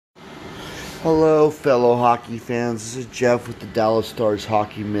Hello, fellow hockey fans. This is Jeff with the Dallas Stars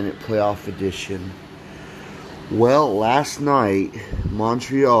Hockey Minute Playoff Edition. Well, last night,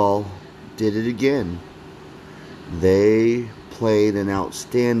 Montreal did it again. They played an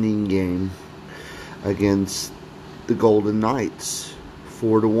outstanding game against the Golden Knights.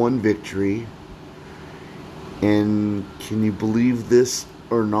 4-1 victory. And can you believe this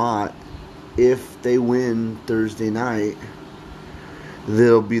or not? If they win Thursday night,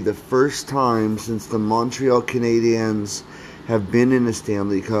 that'll be the first time since the Montreal Canadiens have been in a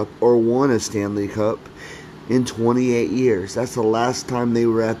Stanley Cup or won a Stanley Cup in 28 years. That's the last time they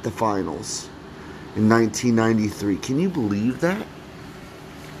were at the finals in 1993. Can you believe that?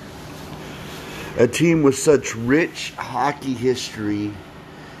 A team with such rich hockey history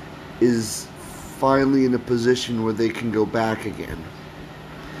is finally in a position where they can go back again.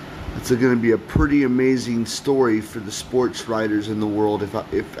 It's going to be a pretty amazing story for the sports writers in the world,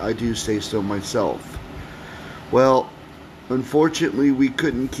 if I do say so myself. Well, unfortunately, we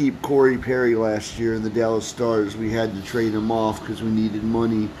couldn't keep Corey Perry last year in the Dallas Stars. We had to trade him off because we needed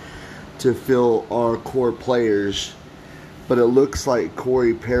money to fill our core players. But it looks like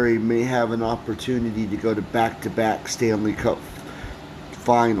Corey Perry may have an opportunity to go to back-to-back Stanley Cup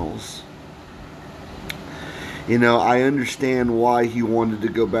finals. You know, I understand why he wanted to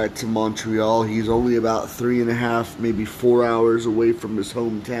go back to Montreal. He's only about 3.5, maybe 4 hours away from his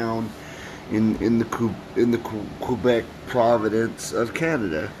hometown in the Quebec province of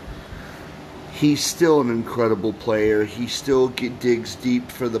Canada. He's still an incredible player. He still digs deep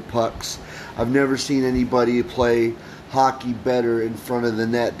for the pucks. I've never seen anybody play hockey better in front of the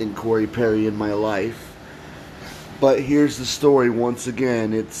net than Corey Perry in my life. But here's the story once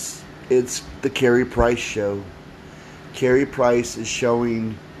again. It's the Carey Price show. Carey Price is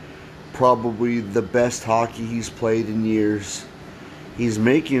showing probably the best hockey he's played in years. He's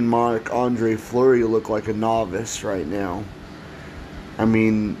making Marc-Andre Fleury look like a novice right now. I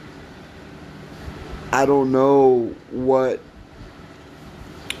mean, I don't know what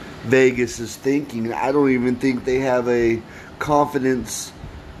Vegas is thinking. I don't even think they have a confidence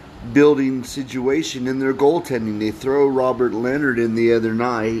building situation in their goaltending. They throw Robert Leonard in the other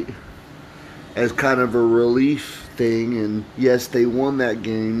night as kind of a relief thing, and yes, they won that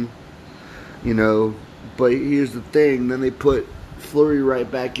game, but here's the thing, then they put Fleury right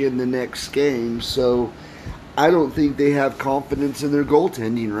back in the next game, so I don't think they have confidence in their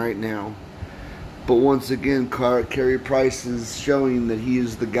goaltending right now. But once again, Carey Price is showing that he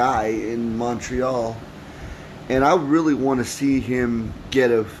is the guy in Montreal, and I really want to see him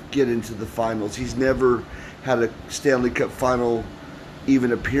get into the finals. He's never had a Stanley Cup final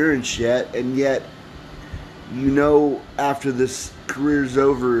even appearance yet, and yet, after this career's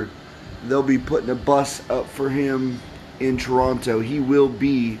over, they'll be putting a bus up for him in Toronto. He will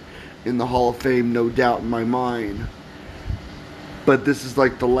be in the Hall of Fame, no doubt in my mind. But this is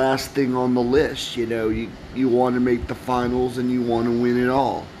like the last thing on the list. You want to make the finals and you want to win it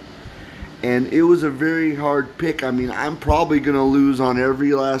all. And it was a very hard pick. I mean, I'm probably going to lose on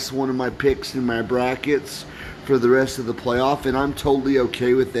every last one of my picks in my brackets for the rest of the playoff, and I'm totally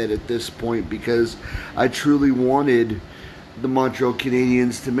okay with that at this point because I truly wanted the Montreal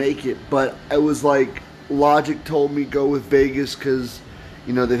Canadiens to make it. But it was like logic told me go with Vegas because,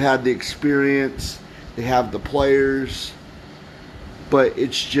 they've had the experience, they have the players, but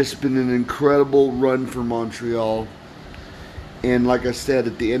it's just been an incredible run for Montreal. And like I said,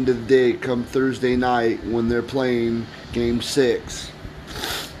 at the end of the day, come Thursday night when they're playing Game 6,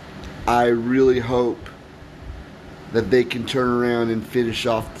 I really hope that they can turn around and finish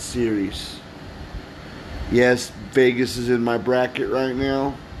off the series. Yes, Vegas is in my bracket right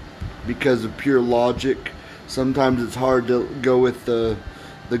now because of pure logic. Sometimes it's hard to go with the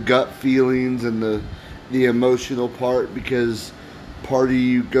gut feelings and the emotional part because part of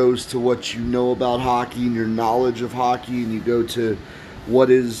you goes to what you know about hockey and your knowledge of hockey, and you go to what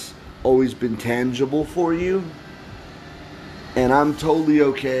has always been tangible for you. And I'm totally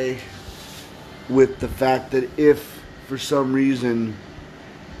okay with the fact that if for some reason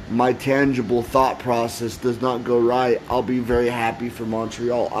my tangible thought process does not go right, I'll be very happy for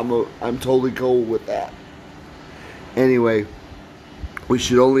Montreal. I'm totally cool with that. Anyway, we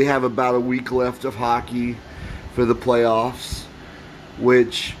should only have about a week left of hockey for the playoffs,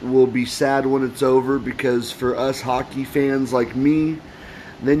 which will be sad when it's over because for us hockey fans like me,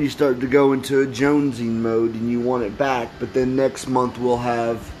 then you start to go into a jonesing mode and you want it back. But then next month we'll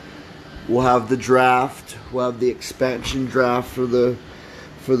have the draft. We'll have the expansion draft for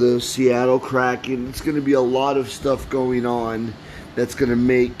the Seattle Kraken. It's going to be a lot of stuff going on that's going to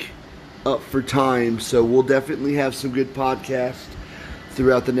make up for time. So we'll definitely have some good podcasts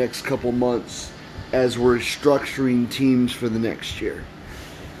throughout the next couple months as we're structuring teams for the next year.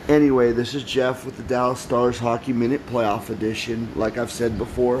 Anyway, this is Jeff with the Dallas Stars Hockey Minute Playoff Edition. Like I've said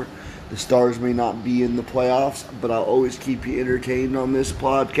before, the Stars may not be in the playoffs, but I'll always keep you entertained on this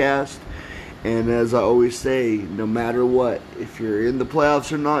podcast. And as I always say, no matter what, if you're in the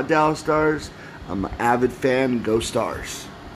playoffs or not, Dallas Stars, I'm an avid fan. Go Stars.